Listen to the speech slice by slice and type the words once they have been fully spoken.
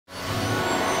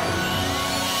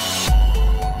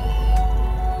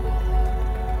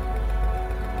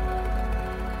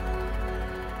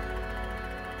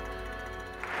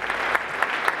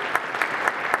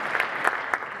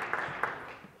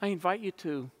invite you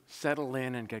to settle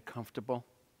in and get comfortable,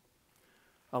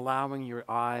 allowing your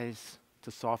eyes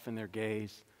to soften their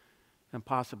gaze and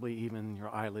possibly even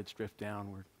your eyelids drift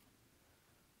downward.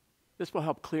 This will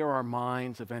help clear our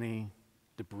minds of any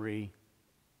debris.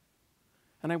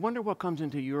 And I wonder what comes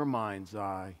into your mind's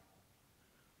eye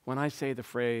when I say the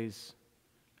phrase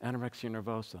anorexia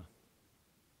nervosa.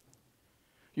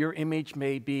 Your image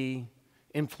may be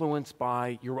influenced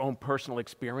by your own personal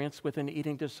experience with an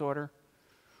eating disorder,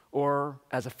 or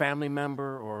as a family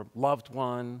member or loved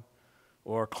one,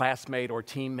 or classmate or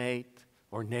teammate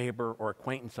or neighbor or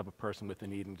acquaintance of a person with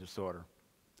an eating disorder.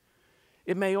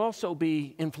 It may also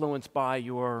be influenced by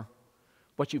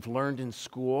what you've learned in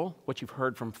school, what you've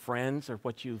heard from friends, or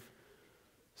what you've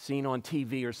seen on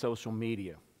TV or social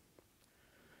media.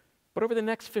 But over the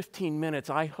next 15 minutes,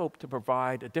 I hope to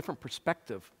provide a different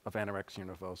perspective of anorexia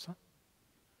nervosa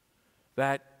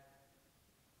that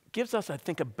gives us, I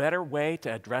think, a better way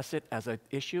to address it as an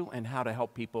issue and how to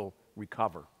help people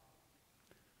recover.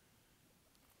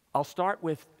 I'll start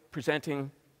with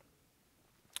presenting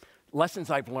lessons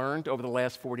I've learned over the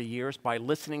last 40 years by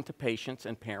listening to patients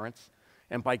and parents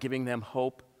and by giving them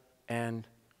hope and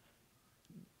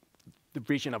the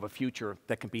vision of a future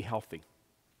that can be healthy.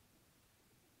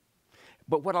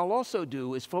 But what I'll also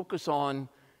do is focus on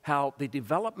how the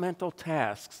developmental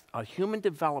tasks of human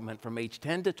development from age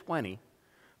 10 to 20,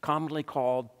 commonly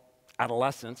called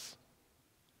adolescence,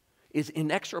 is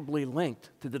inexorably linked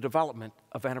to the development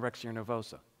of anorexia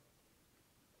nervosa.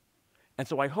 And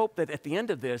so I hope that at the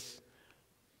end of this,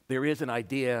 there is an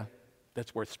idea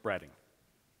that's worth spreading.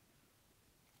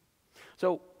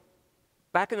 So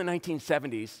back in the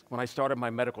 1970s, when I started my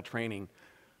medical training,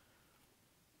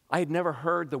 I had never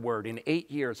heard the word, in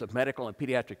 8 years of medical and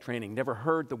pediatric training, never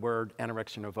heard the word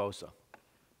anorexia nervosa.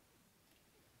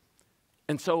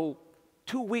 And so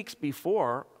 2 weeks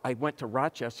before I went to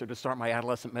Rochester to start my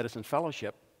adolescent medicine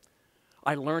fellowship,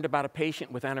 I learned about a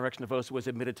patient with anorexia nervosa who was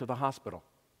admitted to the hospital.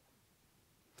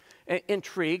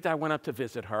 Intrigued, I went up to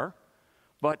visit her,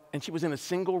 and she was in a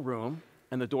single room,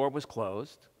 and the door was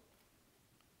closed.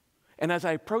 And as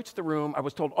I approached the room, I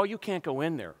was told, "Oh, you can't go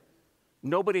in there.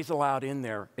 Nobody's allowed in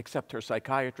there except her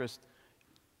psychiatrist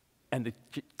and the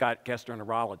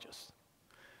gastroenterologist."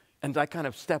 And I kind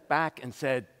of stepped back and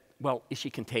said, "Well, is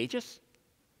she contagious?"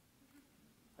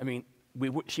 I mean,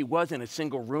 she was in a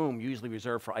single room, usually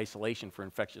reserved for isolation, for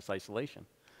infectious isolation.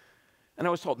 And I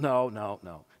was told, no,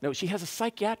 she has a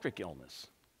psychiatric illness.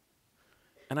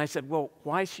 And I said, "Well,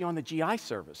 why is she on the GI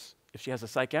service if she has a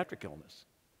psychiatric illness?"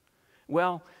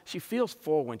 "Well, she feels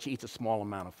full when she eats a small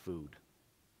amount of food."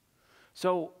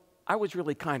 So I was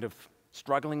really kind of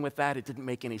struggling with that. It didn't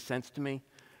make any sense to me.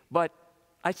 But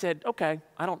I said, "Okay,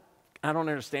 I don't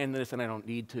understand this and I don't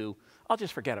need to. I'll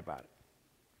just forget about it."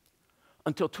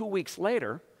 Until 2 weeks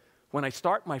later, when I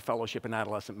start my fellowship in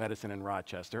adolescent medicine in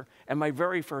Rochester, and my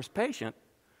very first patient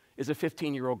is a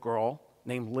 15-year-old girl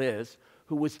named Liz,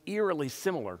 who was eerily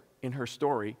similar in her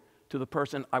story to the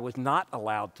person I was not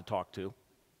allowed to talk to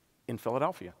in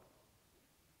Philadelphia.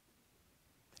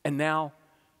 And now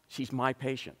she's my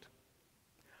patient.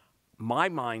 My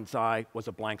mind's eye was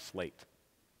a blank slate.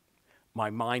 My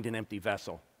mind an empty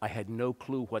vessel. I had no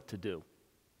clue what to do.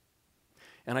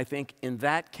 And I think in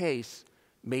that case,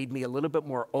 made me a little bit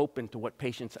more open to what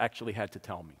patients actually had to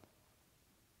tell me.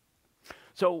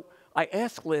 So I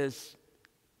asked Liz,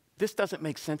 "This doesn't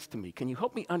make sense to me. Can you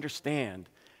help me understand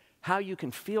how you can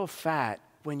feel fat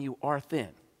when you are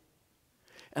thin?"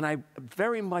 And I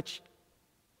very much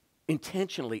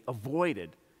intentionally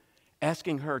avoided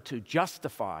asking her to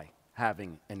justify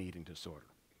having an eating disorder.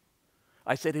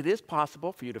 I said, "It is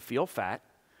possible for you to feel fat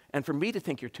and for me to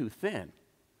think you're too thin,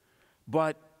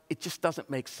 but it just doesn't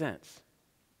make sense."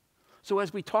 So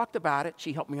as we talked about it,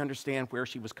 she helped me understand where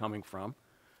she was coming from.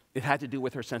 It had to do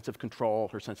with her sense of control,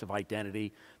 her sense of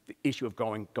identity, the issue of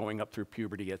going up through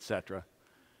puberty, etc.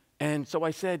 And so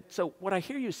I said, "So what I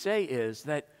hear you say is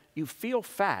that you feel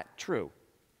fat, true.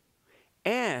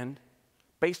 And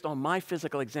based on my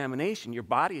physical examination, your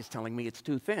body is telling me it's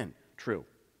too thin, true.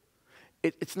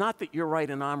 It's not that you're right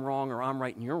and I'm wrong, or I'm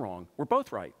right and you're wrong. We're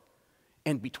both right.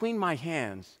 And between my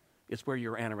hands is where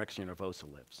your anorexia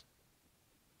nervosa lives."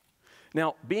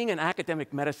 Now, being an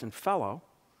academic medicine fellow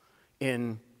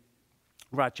in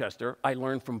Rochester, I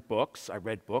learned from books, I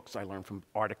read books, I learned from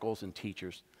articles and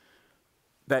teachers,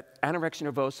 that anorexia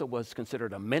nervosa was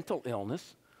considered a mental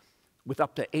illness, with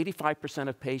up to 85%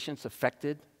 of patients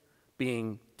affected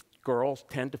being girls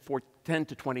 10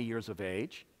 to 20 years of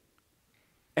age.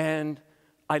 And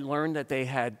I learned that they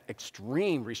had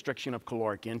extreme restriction of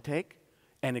caloric intake,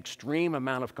 an extreme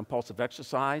amount of compulsive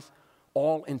exercise,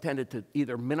 all intended to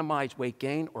either minimize weight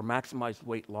gain or maximize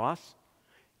weight loss.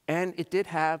 And it did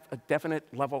have a definite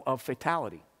level of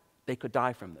fatality. They could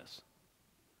die from this.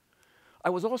 I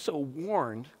was also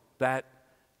warned that,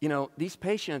 these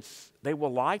patients, they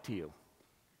will lie to you.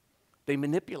 They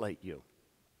manipulate you.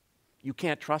 You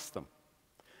can't trust them.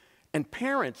 And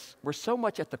parents were so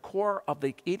much at the core of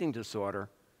the eating disorder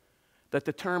that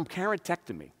the term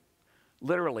parentectomy,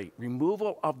 literally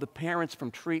removal of the parents from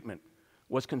treatment,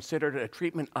 was considered a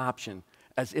treatment option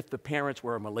as if the parents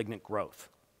were a malignant growth.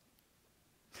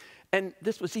 And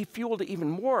this was fueled even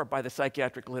more by the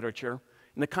psychiatric literature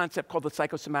in the concept called the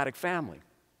psychosomatic family.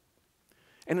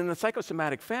 And in the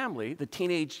psychosomatic family, the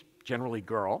teenage, generally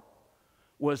girl,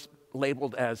 was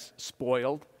labeled as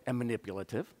spoiled and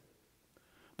manipulative.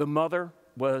 The mother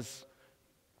was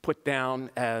put down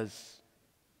as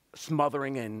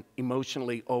smothering and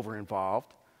emotionally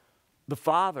over-involved. The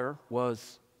father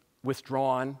was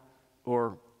withdrawn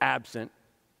or absent.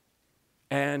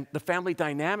 And the family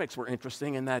dynamics were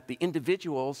interesting in that the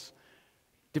individuals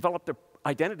developed their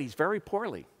identities very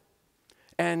poorly.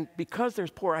 And because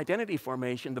there's poor identity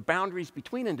formation, the boundaries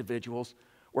between individuals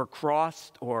were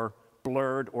crossed or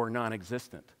blurred or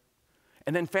non-existent.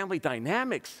 And then family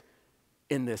dynamics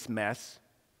in this mess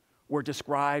were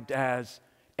described as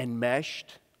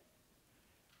enmeshed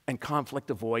and conflict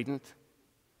avoidant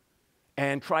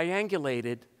and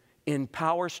triangulated in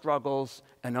power struggles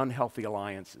and unhealthy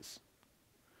alliances.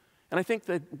 And I think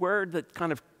the word that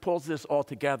kind of pulls this all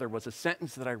together was a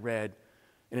sentence that I read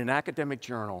in an academic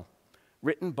journal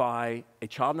written by a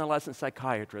child and adolescent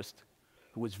psychiatrist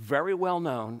who was very well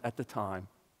known at the time,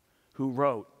 who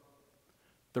wrote,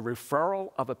 "The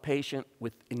referral of a patient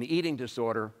with an eating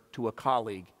disorder to a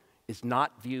colleague is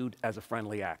not viewed as a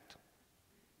friendly act."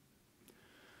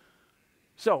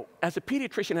 So, as a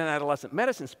pediatrician and adolescent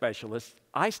medicine specialist,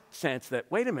 I sense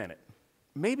that, wait a minute,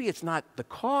 maybe it's not the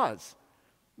cause.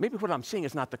 Maybe what I'm seeing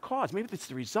is not the cause. Maybe it's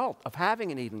the result of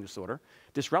having an eating disorder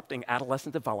disrupting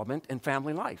adolescent development and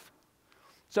family life.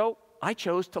 So I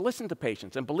chose to listen to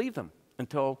patients and believe them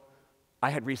until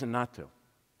I had reason not to.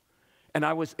 And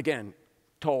I was, again,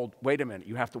 told, wait a minute,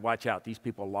 you have to watch out. These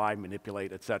people lie,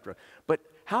 manipulate, et cetera. But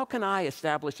how can I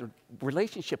establish a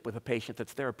relationship with a patient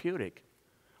that's therapeutic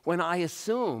when I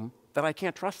assume that I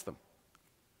can't trust them?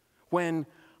 When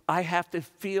I have to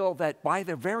feel that by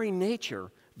their very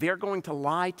nature, they're going to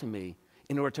lie to me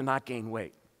in order to not gain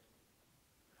weight?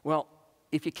 Well,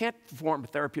 if you can't form a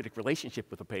therapeutic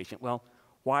relationship with a patient, well,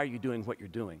 why are you doing what you're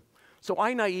doing? So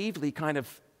I naively kind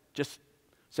of just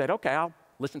said, okay, I'll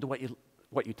listen to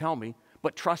what you tell me,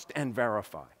 but trust and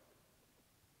verify.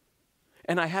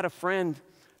 And I had a friend,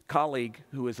 colleague,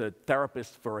 who is a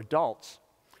therapist for adults,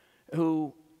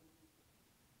 who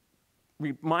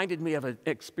reminded me of an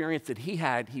experience that he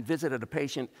had. He visited a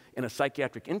patient in a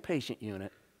psychiatric inpatient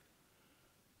unit.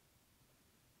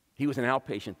 He was an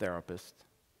outpatient therapist.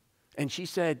 And she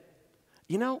said,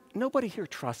 nobody here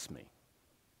trusts me.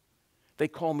 They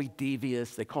call me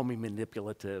devious. They call me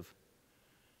manipulative.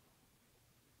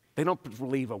 They don't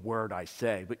believe a word I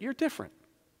say, but you're different.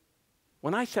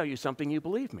 When I tell you something, you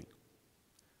believe me.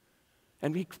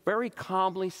 And he very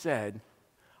calmly said,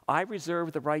 I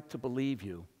reserve the right to believe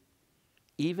you,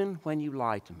 even when you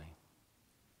lie to me.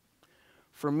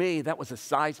 For me, that was a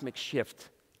seismic shift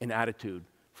in attitude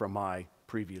from my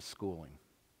previous schooling.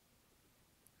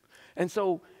 And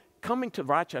so, coming to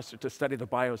Rochester to study the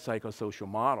biopsychosocial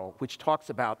model, which talks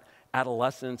about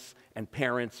adolescents and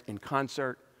parents in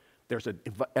concert, there's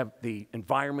the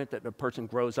environment that a person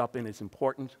grows up in is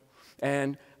important,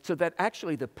 and so that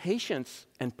actually the patient's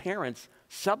and parents'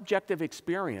 subjective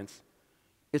experience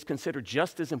is considered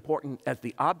just as important as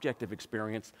the objective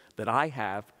experience that I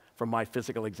have from my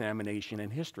physical examination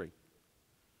and history.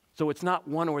 So it's not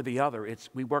one or the other, it's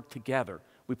we work together,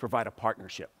 we provide a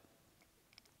partnership.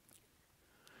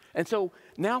 And so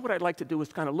now what I'd like to do is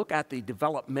kind of look at the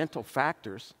developmental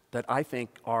factors that I think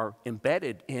are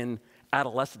embedded in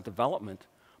adolescent development,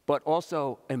 but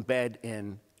also embed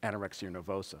in anorexia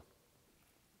nervosa.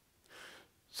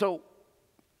 So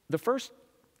the first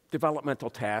developmental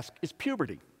task is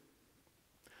puberty.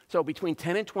 So between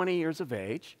 10 and 20 years of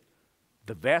age,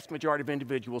 the vast majority of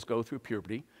individuals go through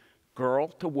puberty, girl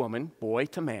to woman, boy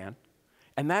to man,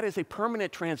 and that is a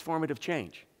permanent transformative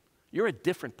change. You're a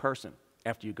different person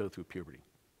after you go through puberty.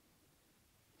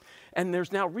 And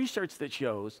there's now research that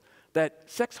shows that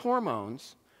sex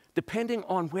hormones, depending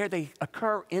on where they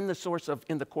occur in the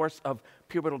course of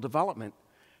pubertal development,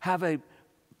 have a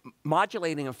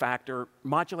modulating effect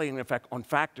on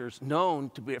factors known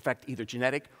to affect either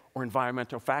genetic or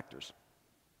environmental factors.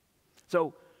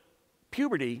 So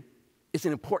puberty is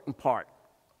an important part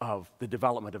of the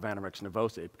development of anorexia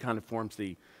nervosa. It kind of forms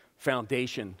the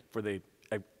foundation for the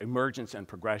emergence and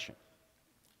progression.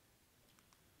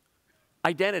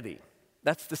 Identity,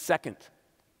 that's the second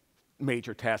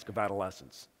major task of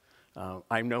adolescence.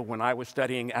 I know when I was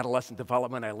studying adolescent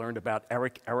development, I learned about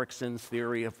Erik Erikson's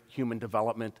theory of human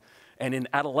development. And in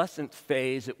adolescent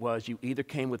phase, it was you either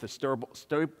came with a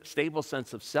stable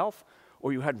sense of self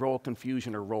or you had role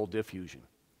confusion or role diffusion.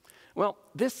 Well,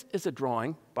 this is a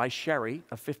drawing by Sherry,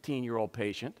 a 15-year-old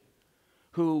patient,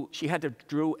 who she had to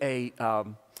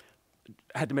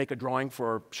make a drawing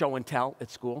for show and tell at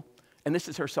school. And this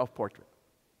is her self-portrait.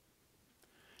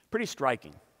 Pretty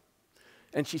striking.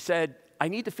 And she said, I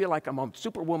need to feel like I'm a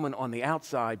superwoman on the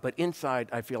outside, but inside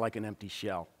I feel like an empty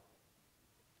shell.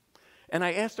 And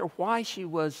I asked her why she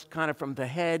was kind of from the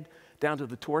head down to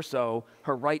the torso,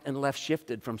 her right and left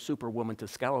shifted from superwoman to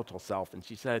skeletal self. And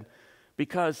she said,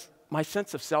 because my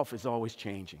sense of self is always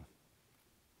changing.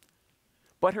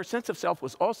 But her sense of self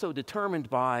was also determined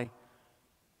by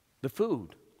the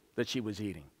food that she was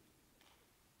eating.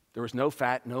 There was no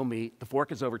fat, no meat. The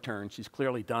fork is overturned. She's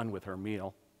clearly done with her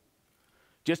meal.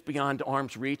 Just beyond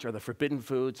arm's reach are the forbidden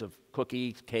foods of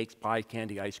cookies, cakes, pie,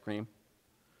 candy, ice cream.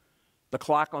 The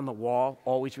clock on the wall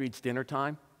always reads dinner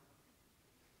time.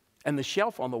 And the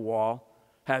shelf on the wall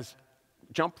has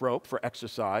jump rope for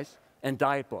exercise and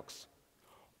diet books,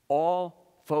 all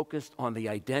focused on the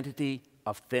identity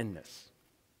of thinness.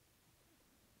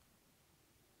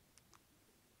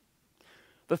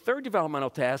 The third developmental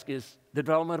task is the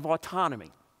development of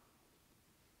autonomy.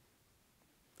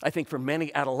 I think for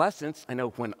many adolescents, I know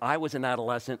when I was an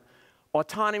adolescent,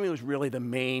 autonomy was really the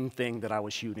main thing that I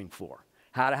was shooting for.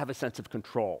 How to have a sense of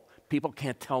control. People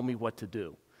can't tell me what to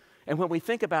do. And when we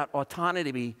think about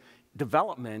autonomy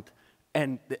development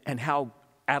and how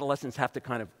adolescents have to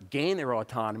kind of gain their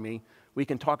autonomy, we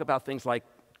can talk about things like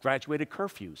graduated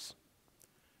curfews,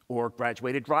 or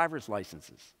graduated driver's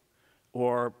licenses,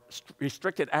 or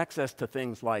restricted access to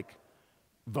things like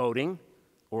voting,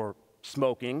 or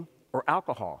smoking, or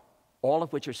alcohol, all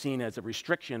of which are seen as a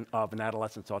restriction of an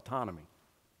adolescent's autonomy.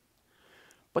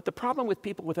 But the problem with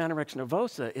people with anorexia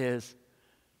nervosa is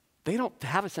they don't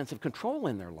have a sense of control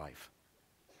in their life.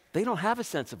 They don't have a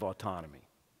sense of autonomy.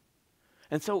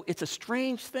 And so it's a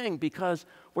strange thing because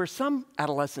where some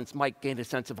adolescents might gain a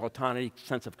sense of autonomy,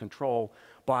 sense of control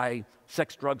by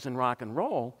sex, drugs, and rock and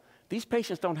roll, these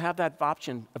patients don't have that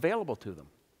option available to them.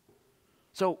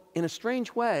 So in a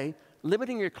strange way,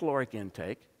 limiting your caloric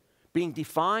intake, being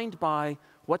defined by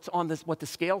what the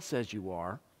scale says you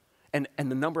are, and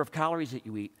the number of calories that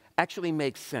you eat actually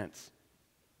makes sense,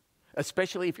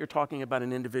 especially if you're talking about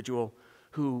an individual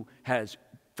who has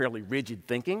fairly rigid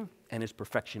thinking and is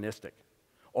perfectionistic.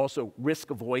 Also, risk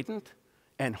avoidant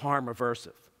and harm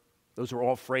aversive. Those are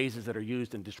all phrases that are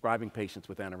used in describing patients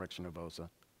with anorexia nervosa.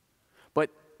 But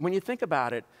when you think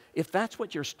about it, if that's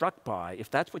what you're struck by, if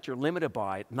that's what you're limited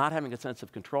by, not having a sense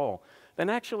of control, then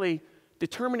actually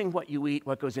determining what you eat,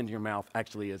 what goes into your mouth,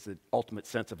 actually is the ultimate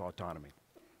sense of autonomy.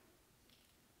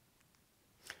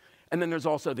 And then there's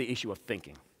also the issue of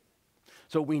thinking.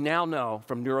 So we now know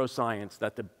from neuroscience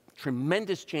that the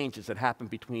tremendous changes that happen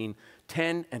between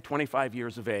 10 and 25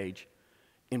 years of age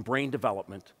in brain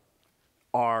development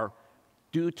are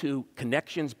due to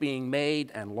connections being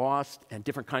made and lost and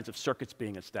different kinds of circuits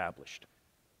being established.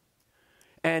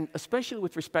 And especially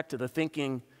with respect to the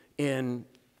thinking in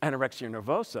anorexia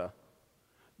nervosa,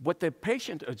 what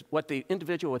the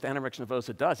individual with anorexia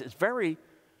nervosa does is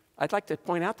I'd like to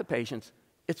point out to patients,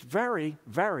 it's very,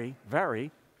 very,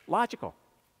 very logical.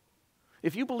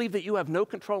 If you believe that you have no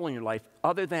control in your life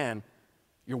other than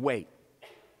your weight,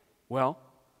 well,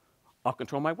 I'll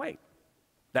control my weight.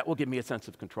 That will give me a sense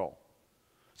of control.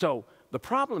 So the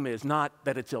problem is not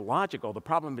that it's illogical. The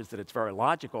problem is that it's very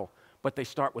logical, but they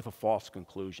start with a false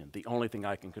conclusion. The only thing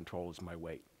I can control is my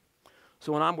weight.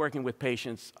 So when I'm working with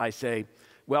patients, I say,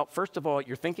 well, first of all,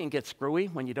 your thinking gets screwy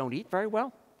when you don't eat very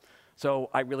well. So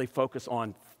I really focus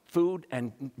on food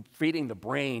and feeding the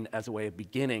brain as a way of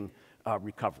beginning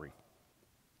recovery.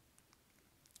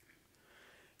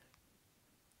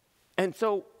 And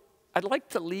so I'd like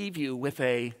to leave you with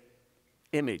an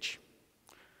image.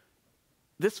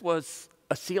 This was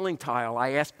a ceiling tile.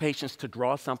 I asked patients to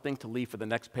draw something to leave for the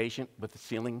next patient with the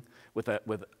ceiling, with a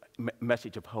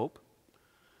message of hope.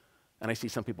 And I see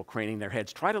some people craning their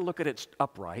heads. Try to look at it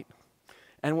upright.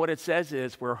 And what it says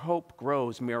is, where hope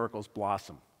grows, miracles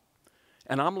blossom.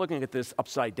 And I'm looking at this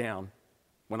upside down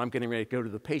when I'm getting ready to go to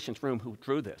the patient's room who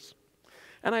drew this.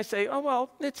 And I say, oh, well,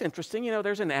 it's interesting. You know,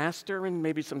 there's an aster and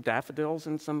maybe some daffodils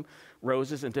and some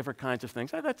roses and different kinds of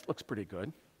things. That looks pretty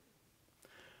good.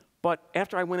 But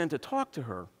after I went in to talk to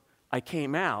her, I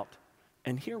came out,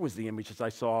 and here was the image as I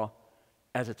saw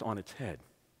as it's on its head.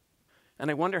 And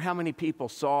I wonder how many people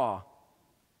saw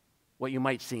what you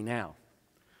might see now,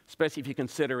 especially if you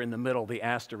consider in the middle the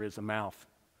aster is a mouth,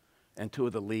 and two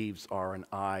of the leaves are an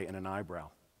eye and an eyebrow.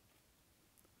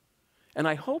 And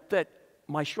I hope that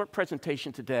my short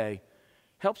presentation today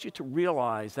helps you to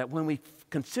realize that when we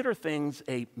consider things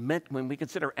when we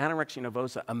consider anorexia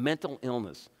nervosa a mental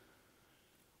illness,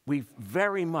 we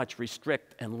very much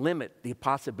restrict and limit the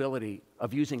possibility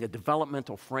of using a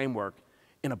developmental framework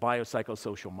in a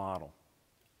biopsychosocial model.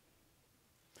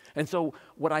 And so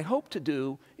what I hope to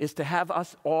do is to have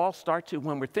us all start to,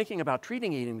 when we're thinking about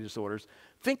treating eating disorders,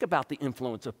 think about the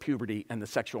influence of puberty and the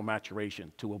sexual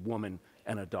maturation to a woman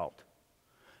and adult.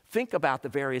 Think about the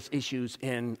various issues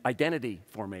in identity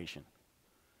formation.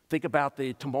 Think about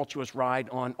the tumultuous ride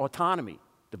on autonomy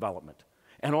development,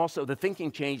 and also the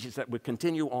thinking changes that would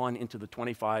continue on into the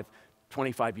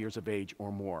 25 years of age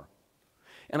or more.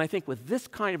 And I think with this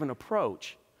kind of an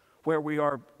approach, where we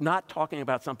are not talking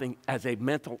about something as a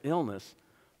mental illness,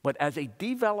 but as a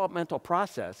developmental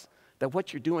process, that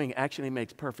what you're doing actually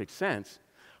makes perfect sense,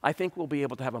 I think we'll be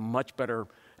able to have a much better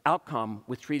outcome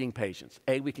with treating patients.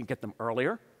 A, we can get them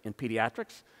earlier in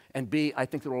pediatrics, and B, I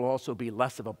think there will also be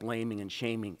less of a blaming and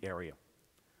shaming area.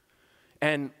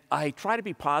 And I try to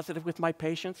be positive with my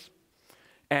patients.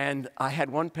 And I had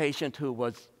one patient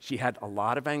she had a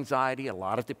lot of anxiety, a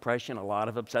lot of depression, a lot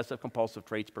of obsessive compulsive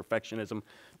traits, perfectionism,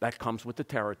 that comes with the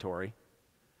territory.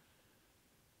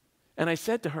 And I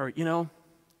said to her, you know,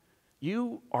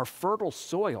 you are fertile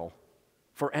soil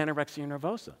for anorexia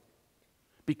nervosa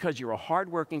because you're a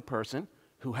hardworking person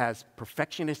who has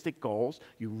perfectionistic goals.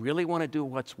 You really want to do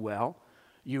what's well.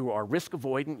 You are risk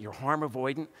avoidant, you're harm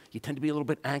avoidant. You tend to be a little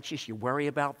bit anxious, you worry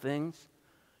about things.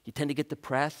 You tend to get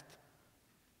depressed.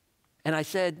 And I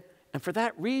said, and for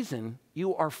that reason,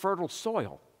 you are fertile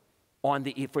soil for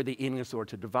the eating disorder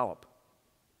to develop.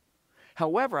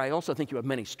 However, I also think you have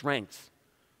many strengths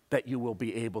that you will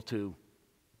be able to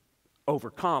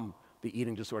overcome the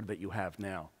eating disorder that you have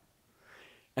now.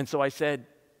 And so I said,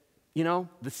 you know,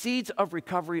 the seeds of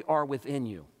recovery are within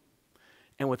you.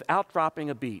 And without dropping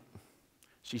a beat,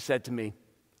 she said to me,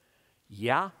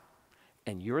 yeah,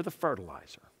 and you're the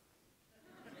fertilizer.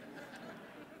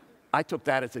 I took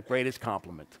that as the greatest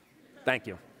compliment. Thank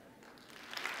you.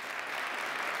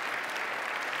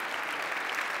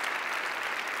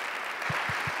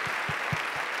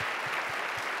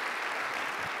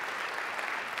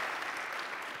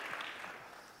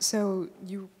 So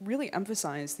you really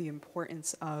emphasize the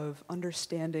importance of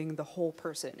understanding the whole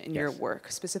person in your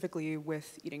work, specifically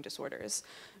with eating disorders.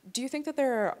 Do you think that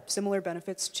there are similar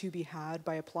benefits to be had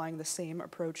by applying the same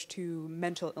approach to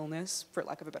mental illness, for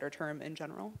lack of a better term, in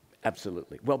general?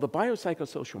 Absolutely. Well, the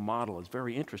biopsychosocial model is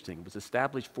very interesting. It was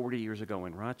established 40 years ago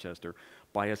in Rochester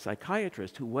by a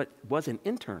psychiatrist who was an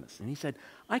internist. And he said,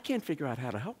 I can't figure out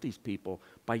how to help these people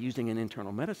by using an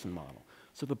internal medicine model.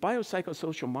 So the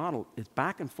biopsychosocial model is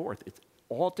back and forth. It's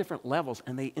all different levels,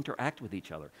 and they interact with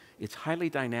each other. It's highly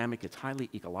dynamic. It's highly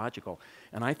ecological.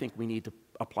 And I think we need to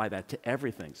apply that to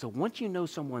everything. So once you know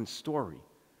someone's story,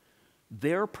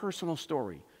 their personal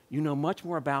story, you know much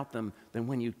more about them than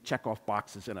when you check off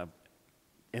boxes in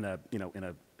a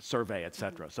survey, et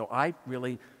cetera. So I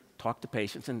really talk to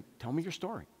patients and tell me your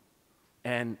story.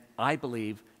 And I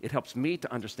believe it helps me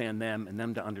to understand them and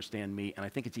them to understand me, and I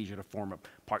think it's easier to form a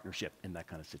partnership in that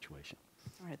kind of situation.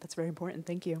 All right, that's very important.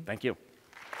 Thank you. Thank you.